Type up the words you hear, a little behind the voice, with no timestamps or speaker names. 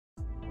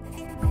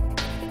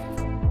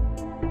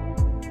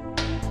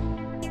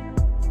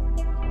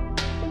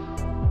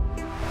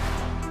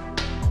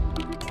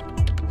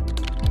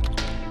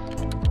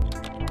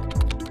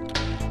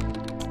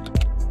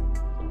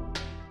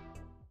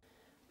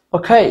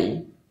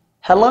Okay.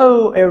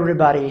 Hello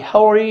everybody,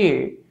 how are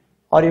you?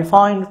 Are you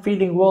fine,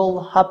 feeling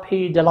well,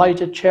 happy,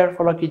 delighted,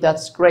 cheerful? Okay,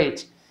 that's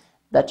great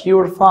that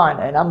you're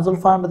fine and I'm still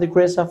fine by the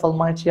grace of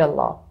Almighty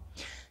Allah.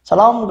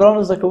 سلام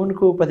ګرانو زده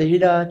کوونکو په دې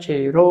هیله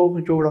چې روغ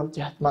جوړ او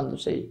صحتمند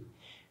اوسئ.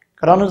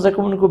 ګرانو زده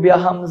کوونکو بیا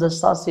هم زه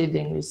ستاسې د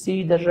انګلیسي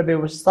د ژبې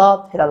استاد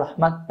هلال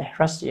احمد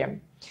مهرس یم.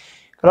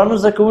 ګرانو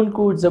زده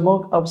کوونکو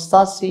زموږ او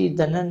ستاسې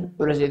د نن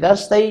ورځې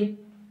درس دی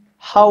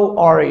How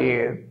are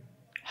you?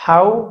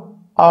 How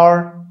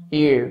are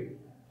you?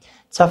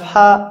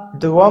 صفحه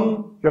دوم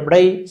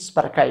لومړی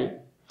څپرکی.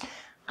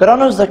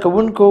 ګرانو زده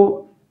کوونکو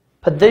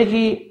په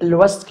دغه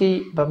لوست کې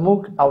به موږ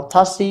او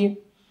تاسې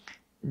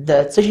د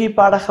څه شي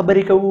په اړه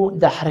خبرې کوو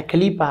د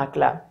هرکلي په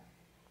هکله.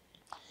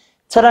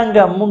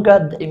 څرنګه موږ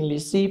د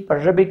انګلیسي په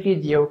ژبه کې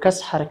د یو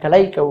کس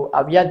هرکلی کوو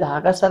او یا د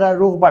هغه سره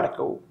روغبړ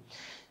کوو.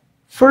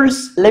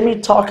 First, let me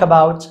talk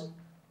about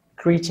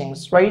greetings,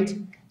 right?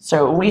 So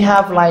we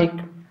have like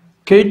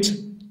good,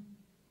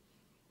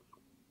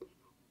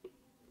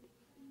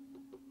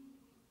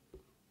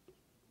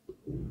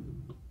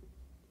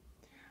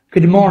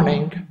 good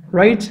morning,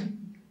 right?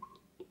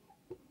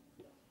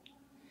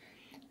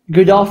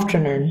 Good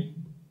afternoon.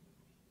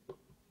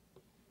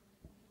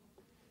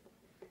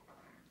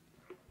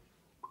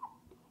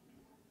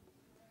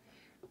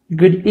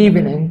 Good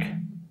evening.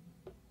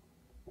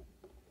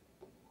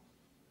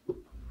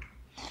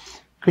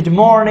 Good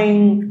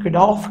morning, good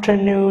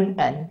afternoon,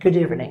 and good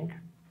evening.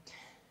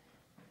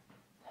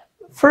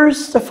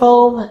 First of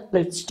all,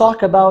 let's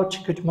talk about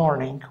good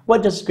morning.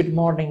 What does good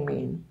morning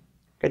mean?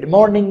 Good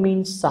morning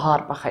means sahar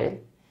pakhair.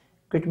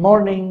 Good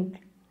morning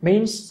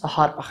means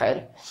sahar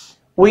pakhair.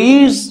 We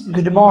use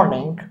good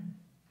morning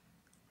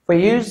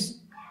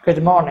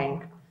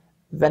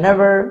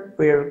whenever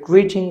we are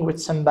greeting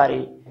with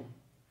somebody.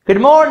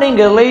 Good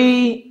morning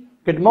Ali,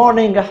 good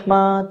morning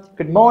Ahmad,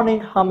 good morning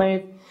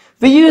Hamid.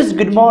 We use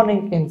good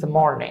morning in the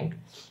morning.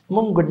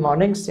 Mum good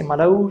morning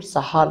simalau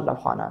sahar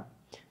lafana.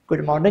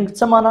 Good morning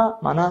samana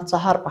mana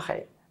sahar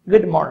pakhair.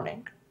 Good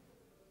morning.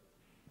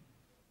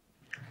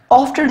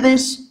 After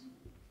this,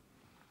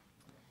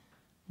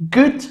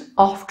 good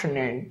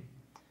afternoon.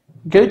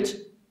 Good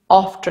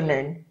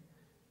afternoon.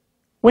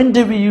 When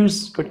do we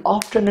use good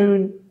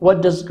afternoon?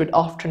 What does good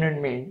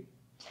afternoon mean?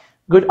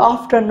 Good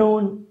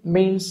afternoon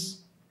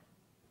means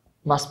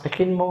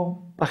Maspekinmo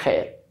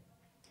pakhair.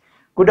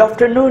 Good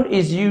afternoon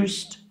is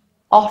used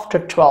after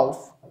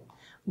 12.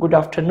 Good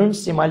afternoon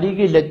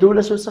simaligi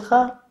ledula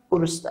susakha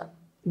urusta.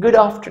 Good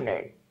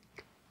afternoon.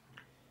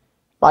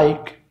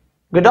 Like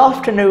good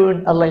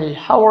afternoon Ali,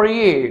 how are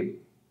you?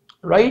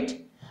 Right?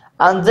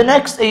 And the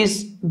next is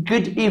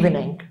good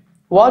evening.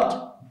 What?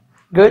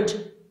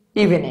 Good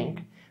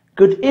evening.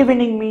 Good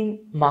evening means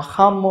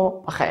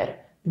Mahamo pakhair.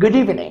 Good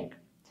evening.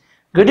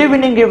 Good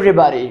evening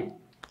everybody.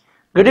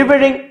 Good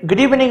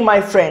evening my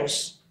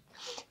friends.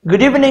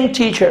 Good evening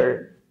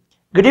teacher.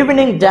 Good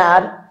evening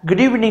dad.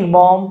 Good evening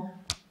mom.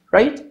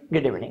 Right?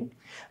 Good evening.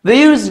 We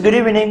use good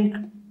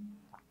evening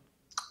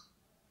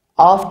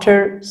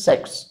after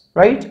 6,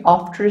 right?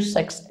 After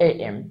 6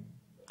 a.m.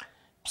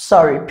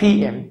 Sorry,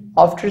 p.m.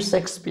 After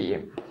 6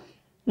 p.m.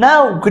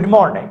 Now, good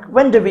morning.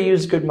 When do we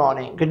use good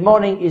morning? Good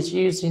morning is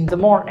used in the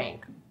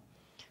morning.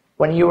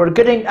 When you are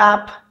getting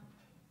up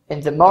in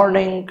the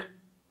morning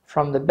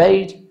from the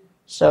bed.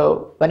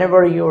 So,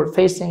 whenever you're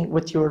facing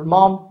with your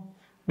mom,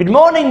 good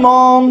morning,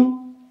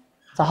 mom.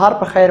 Sahar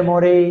pakhair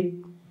more.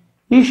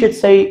 You should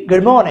say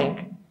good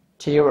morning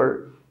to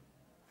your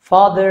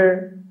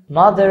father,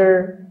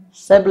 mother,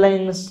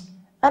 siblings,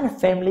 and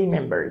family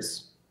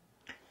members.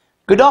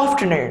 Good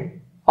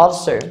afternoon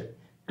also.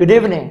 Good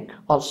evening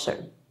also.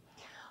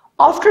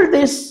 After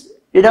this,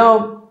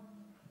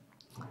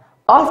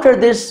 after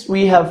this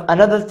we have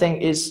another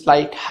thing is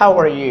like how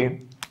are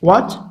you?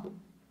 What?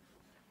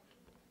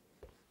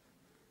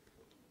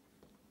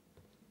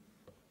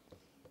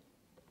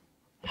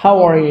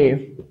 How are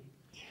you?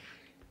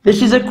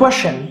 This is a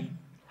question.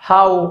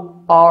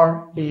 How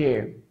are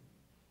you?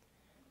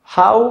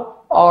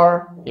 How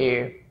are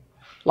you?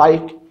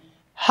 Like,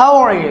 how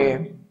are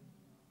you?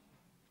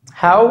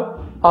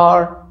 How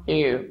are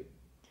you?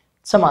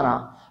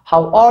 Samana.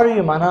 How are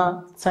you,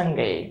 mana?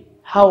 Sangai.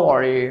 How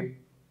are you?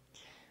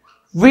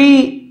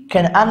 We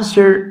can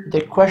answer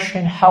the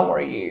question, how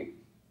are you?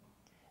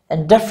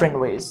 In different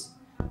ways.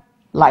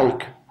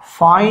 Like,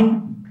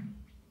 fine.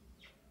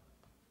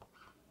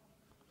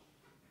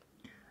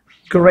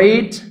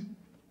 Great.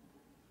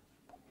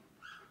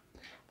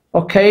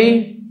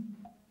 Okay.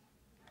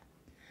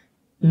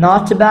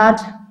 Not bad.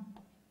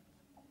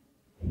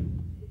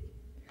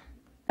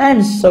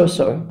 And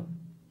so.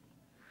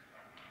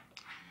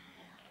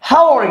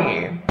 How are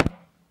you?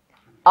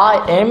 I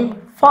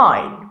am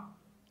fine.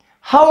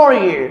 How are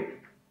you?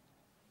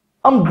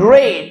 I'm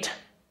great.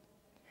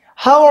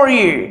 How are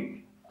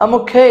you? I'm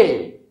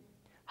okay.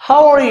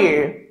 How are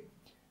you?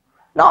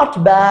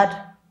 Not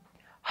bad.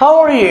 How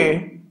are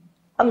you?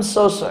 I'm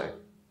so.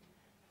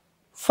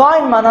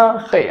 Fine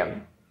mana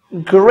khayam.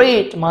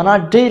 Great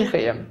mana dir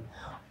khayam.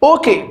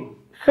 Okay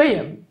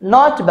khayam.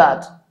 Not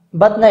bad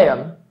but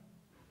nayam.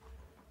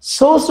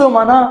 So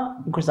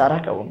معنا گزاره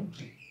کوم.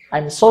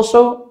 I'm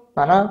so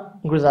معنا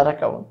گزاره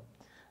کوم.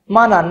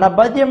 معنا نه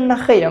بد یم نه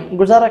ښه یم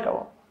گزاره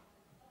کوم.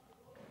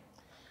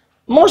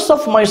 Most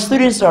of my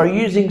students are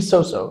using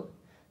so.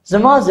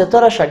 زما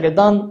زیاتره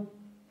شاگردان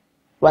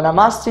when I'm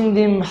asking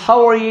them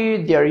how are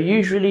you, they are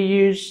usually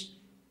use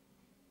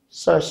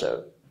so.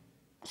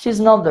 This is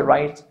not the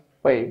right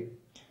way,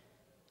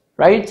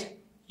 right?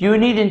 You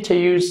needn't to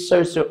use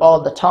so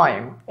all the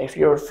time. If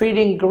you're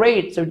feeling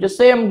great, so just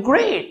say I'm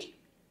great.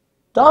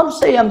 Don't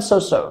say I'm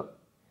so.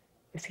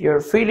 If you're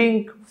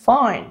feeling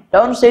fine,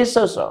 don't say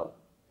so.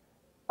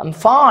 I'm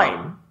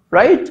fine,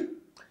 right?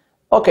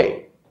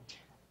 Okay.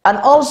 And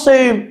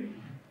also,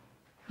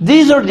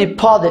 these are the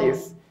positive.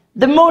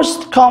 The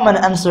most common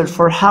answer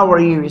for how are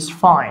you is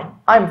fine.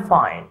 I'm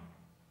fine,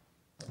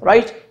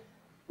 right?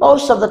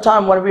 Most of the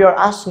time when we are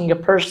asking a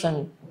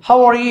person,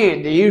 how are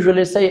you? They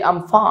usually say,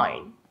 I'm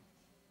fine.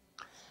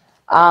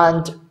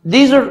 And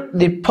these are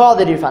the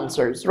positive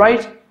answers,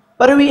 right?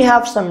 But we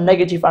have some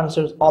negative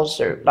answers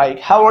also, like,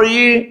 how are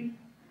you?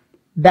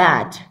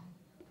 Bad.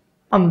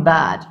 I'm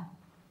bad.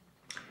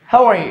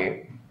 How are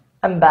you?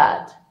 I'm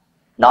bad.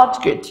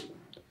 Not good.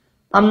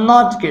 I'm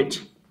not good.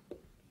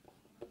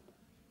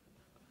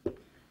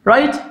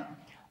 Right?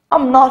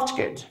 I'm not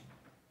good.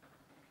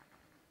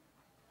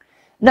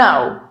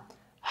 Now,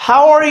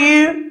 how are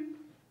you?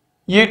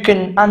 You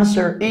can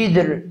answer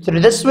either through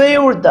this way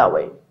or that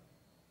way.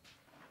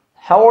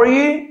 How are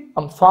you?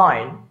 I'm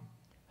fine.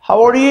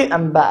 How are you?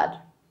 I'm bad.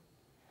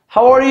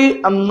 How are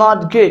you? I'm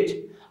not good.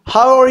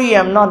 How are you?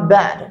 I'm not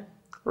bad.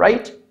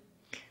 Right?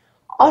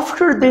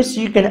 After this,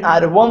 you can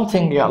add one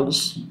thing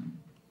else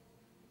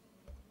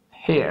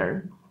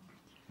here.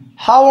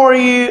 How are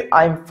you?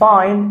 I'm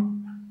fine.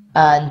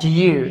 And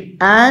you.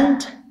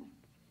 And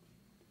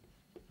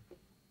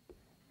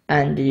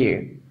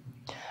you.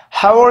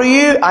 How are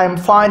you? I'm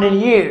fine.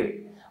 And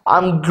you.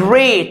 I'm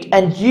great.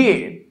 And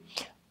you.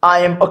 I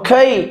am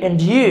okay. And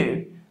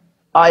you.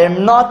 I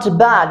am not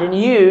bad. And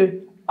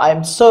you. I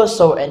am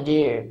so. And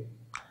you.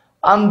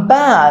 I'm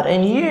bad.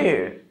 And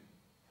you.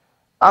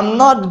 I'm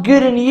not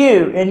good. And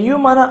you. And you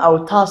mana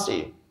au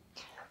tasi.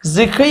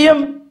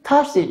 Zikayam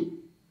tasi.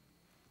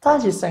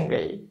 Tasi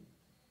sangai.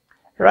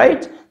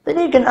 Right? Then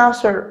you can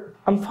answer,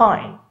 I'm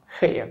fine.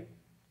 Khayam.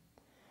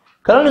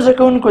 Kalan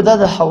zakun ko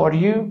dada how are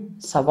you?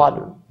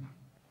 Sawal.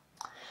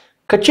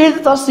 Kachir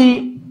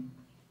tasi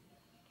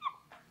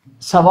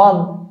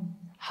sawal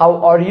how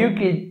are you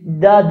ki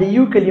da the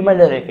you kalima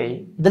lare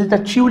kai. Dalta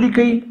chiuli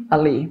kai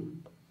ali.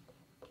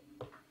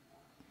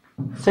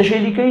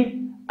 Sashili kai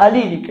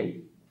ali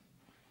likai.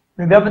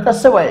 Baba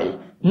tasawai.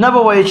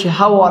 Nabawai shi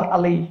how are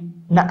ali?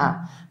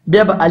 Na'a.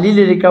 Baba ali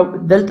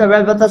lirika delta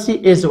baba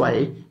tasi is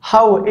way.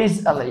 How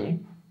is Ali?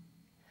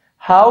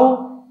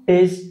 How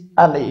is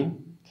Ali?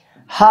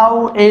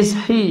 How is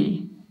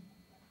he?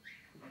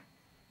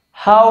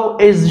 How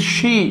is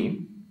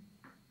she?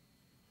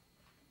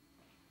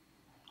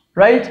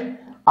 Right?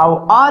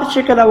 Our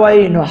article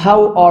no,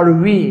 how are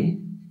we?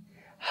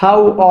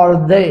 How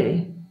are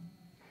they?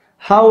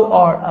 How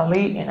are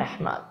Ali and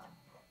Ahmad?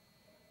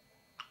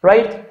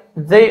 Right?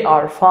 They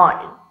are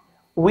fine.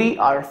 We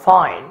are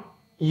fine.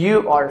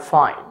 You are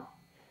fine.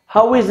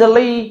 How is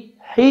Ali?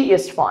 He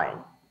is fine.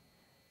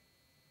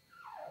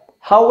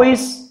 How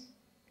is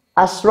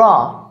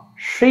Asra?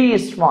 She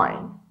is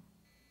fine.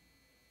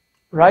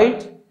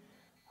 Right?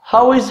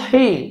 How is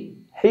he?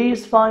 He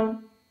is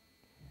fine.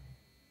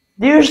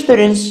 Dear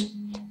students,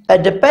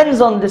 it depends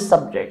on the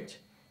subject.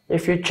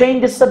 If you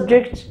change the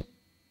subject,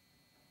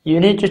 you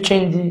need to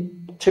change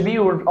the to be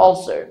word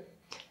also.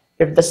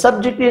 If the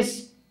subject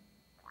is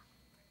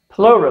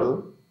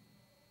plural,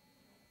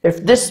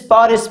 if this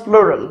part is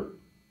plural,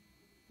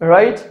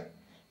 right?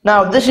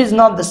 Now this is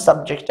not the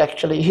subject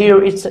actually.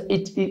 Here it's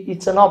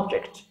an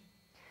object.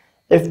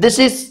 If this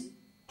is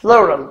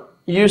plural,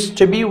 use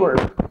to be word,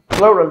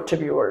 plural to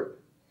be word.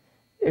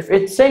 If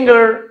it's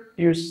singular,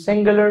 use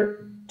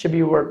singular to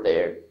be word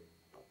there,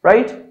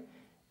 right?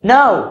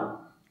 Now,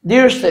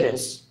 dear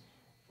students,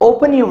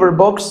 open your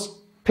books,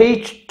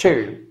 page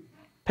 2.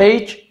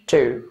 Page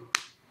 2.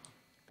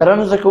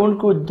 قرآن زکون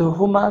کو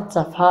دوما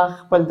صفحه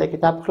خپل د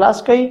کتاب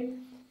خلاص کړئ.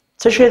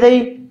 څه شی دی؟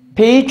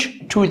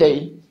 page 2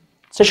 دی.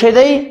 څه شی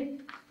دی؟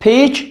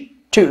 page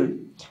 2.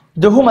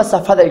 دوما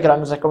صفحه دی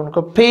قرآن زکون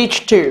کو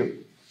page 2.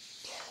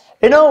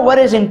 You know what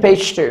is in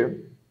page 2?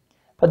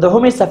 په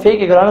دومي صفحه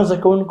کې قرآن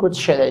زکون کو څه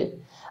شی دی؟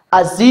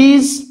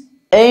 Aziz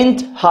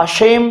and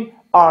Hashim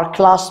are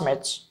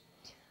classmates.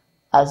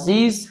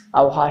 Aziz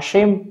او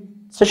Hashim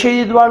څه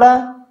شی دی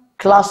دواړه؟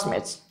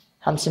 classmates.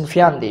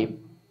 همصنفیان دي.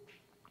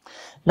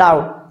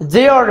 Now,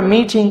 they are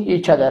meeting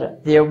each other.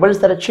 They are بل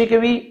سره چی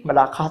کوي؟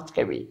 ملاقات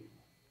کوي.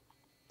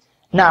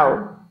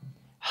 Now,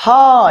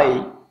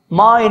 hi,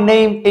 my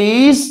name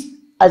is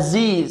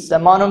Aziz.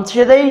 زما نوم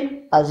څه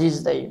دی؟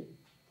 عزیز دی.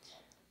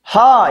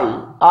 Hi,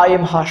 I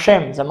am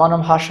Hashim. زما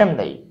نوم هاشم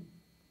دی.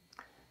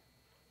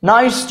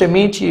 Nice to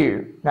meet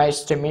you.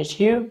 Nice to meet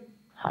you,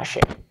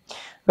 Hashim.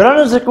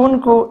 ګرانو زده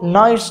کوونکو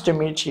nice to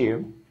meet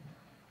you.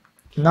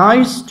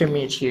 Nice to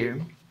meet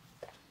you.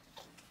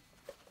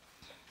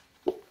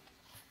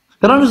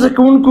 ګرانو زده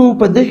کوونکو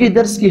په دغه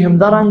درس کې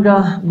همدارنګه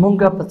موږ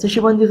په څه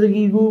شي باندې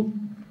غږیږو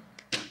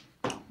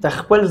د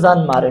خپل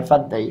ځان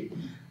معرفت دی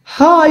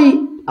هاي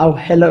او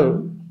هلو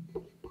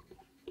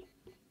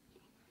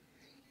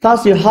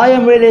تاسو هاي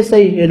هم ویلی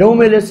سئ هلو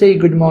هم ویلی سئ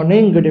ګډ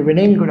مارنینګ ګډ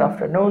ایونینګ ګډ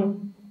افټرنون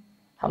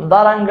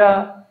همدارنګه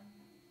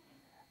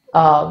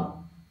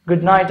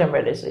ګډ نایټ هم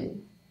ویلی سئ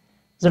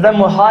زړه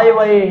مو هاي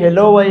وایي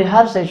هلو وایي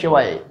هر څه شي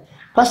وایي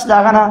پس د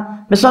هغه نه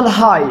مثال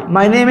هاي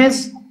my name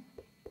is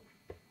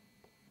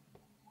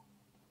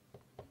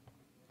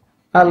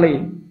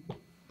Ali.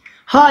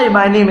 Hi,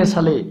 my name is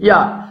Ali.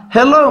 Yeah.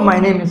 Hello, my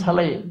name is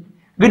Ali.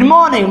 Good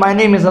morning, my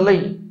name is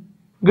Ali.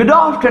 Good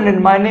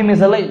afternoon, my name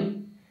is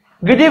Ali.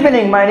 Good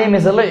evening, my name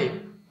is Ali.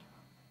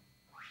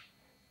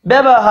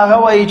 Beba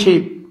haga wai chi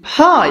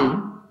hi.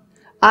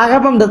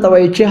 Aga bam data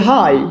wai chi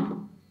hi.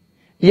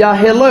 Yeah,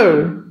 hello.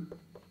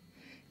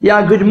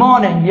 Yeah, good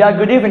morning. Yeah,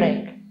 good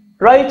evening.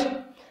 Right?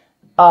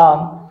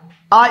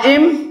 I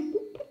am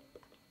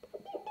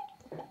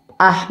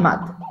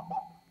Ahmad.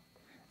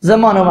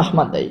 زمانو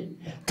محمد دی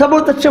تبو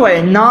ته چه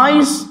وای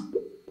nice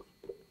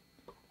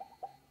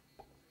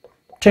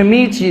to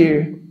meet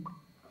you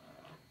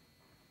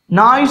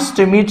nice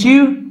to meet you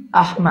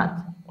احمد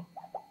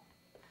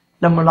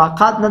د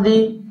ملاقات نه دی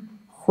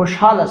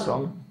خوشحاله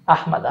سوم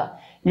احمده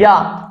یا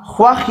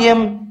خوښ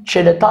یم چې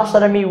له تا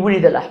سره مې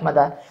ولیدل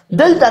احمده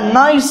دلته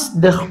nice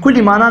د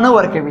ښکلي معنا نه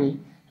ورکوي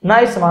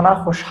nice معنا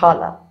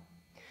خوشحاله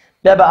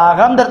بیا به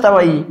هغه هم درته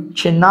وایي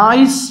چې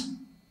nice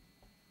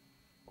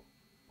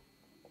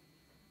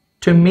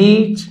to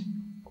meet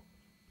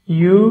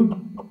you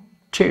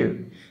too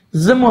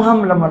زه مو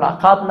هم له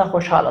ملاقات نه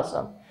خوشحاله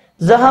سم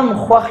زه هم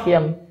خوښ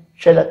یم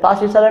چې له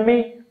تاسې سره مې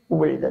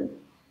ولیدل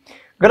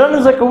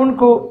ګرانو زده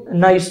کوونکو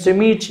nice to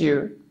meet you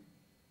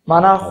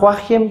معنا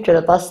خوښ یم چې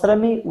له تاسې سره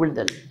مې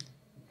ولیدل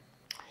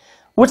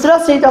اوس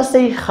راسئ تاسو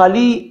ته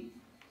خالي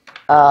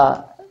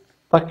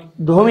په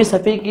دوهمې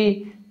صفحې کې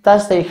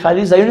تاسو ته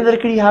خالي ځایونه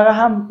درکړي هغه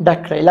هم ډک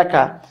کړئ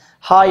لکه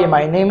hi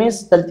my name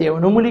is دلته یو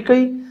نوم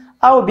ولیکئ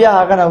او بیا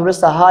هغه نه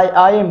وروسته هاي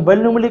آیم بل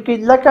نوم ولیکئ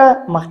لکه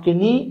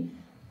مخکیني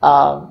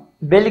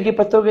بېلګې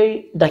په توګه یې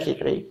ډکې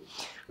کړئ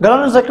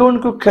ګرانو زده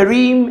کوونکو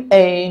کریم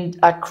and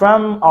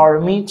اکرم are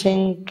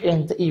meeting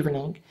in the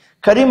evening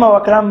کریم او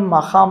اکرم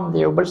ماښام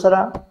د یو بل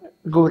سره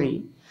ګوري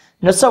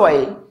نو څه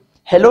وایي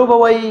هلو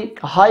به وایي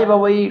هاي به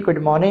وایي ګډ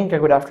مارنینګ که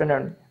ګډ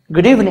افټرنون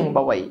ګډ ایونینګ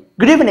به وایي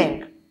ګډ ایونینګ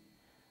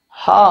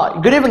هاي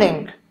ګډ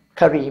ایونینګ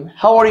کریم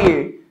how are you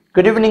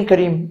ګډ ایونینګ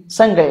کریم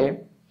څنګه یې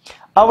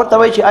او ورته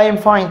وایي چې I am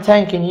fine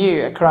thanking you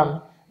اکرم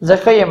زه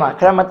ښه یم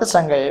اکرمه ته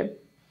څنګه یې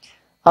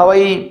او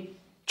وایي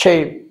چې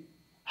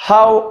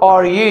how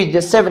are you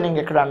this evening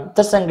اکرم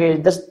ته څنګه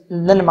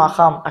یې نن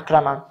ماښام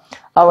اکرمه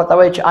او ورته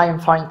وایي چې I am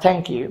fine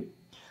thank you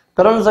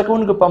ګرانو زده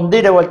کوونکو په همدې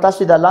ډول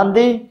تاسو د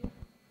لاندې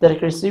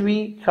درکړل شوي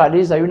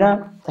خالي ځایونه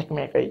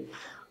تکمیل کړئ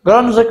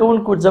ګرانو زده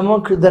کوونکو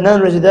زموږ د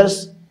نن ورځې درس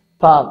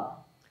په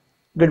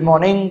good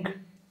morning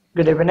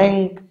good evening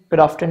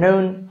good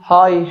afternoon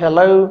hi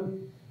hello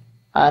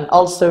and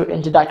also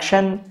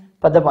introduction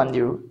په ده باندې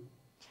وو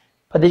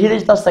په دې هیله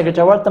چې تاسو ته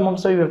ګټور تمام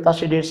شوي وي او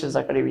تاسو ډېر څه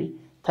زده کړي وي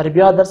تر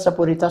بیا درسه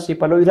پورې تاسو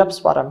په لوی رب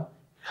سپارم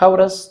ښه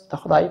ورځ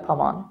د خدای په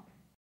امان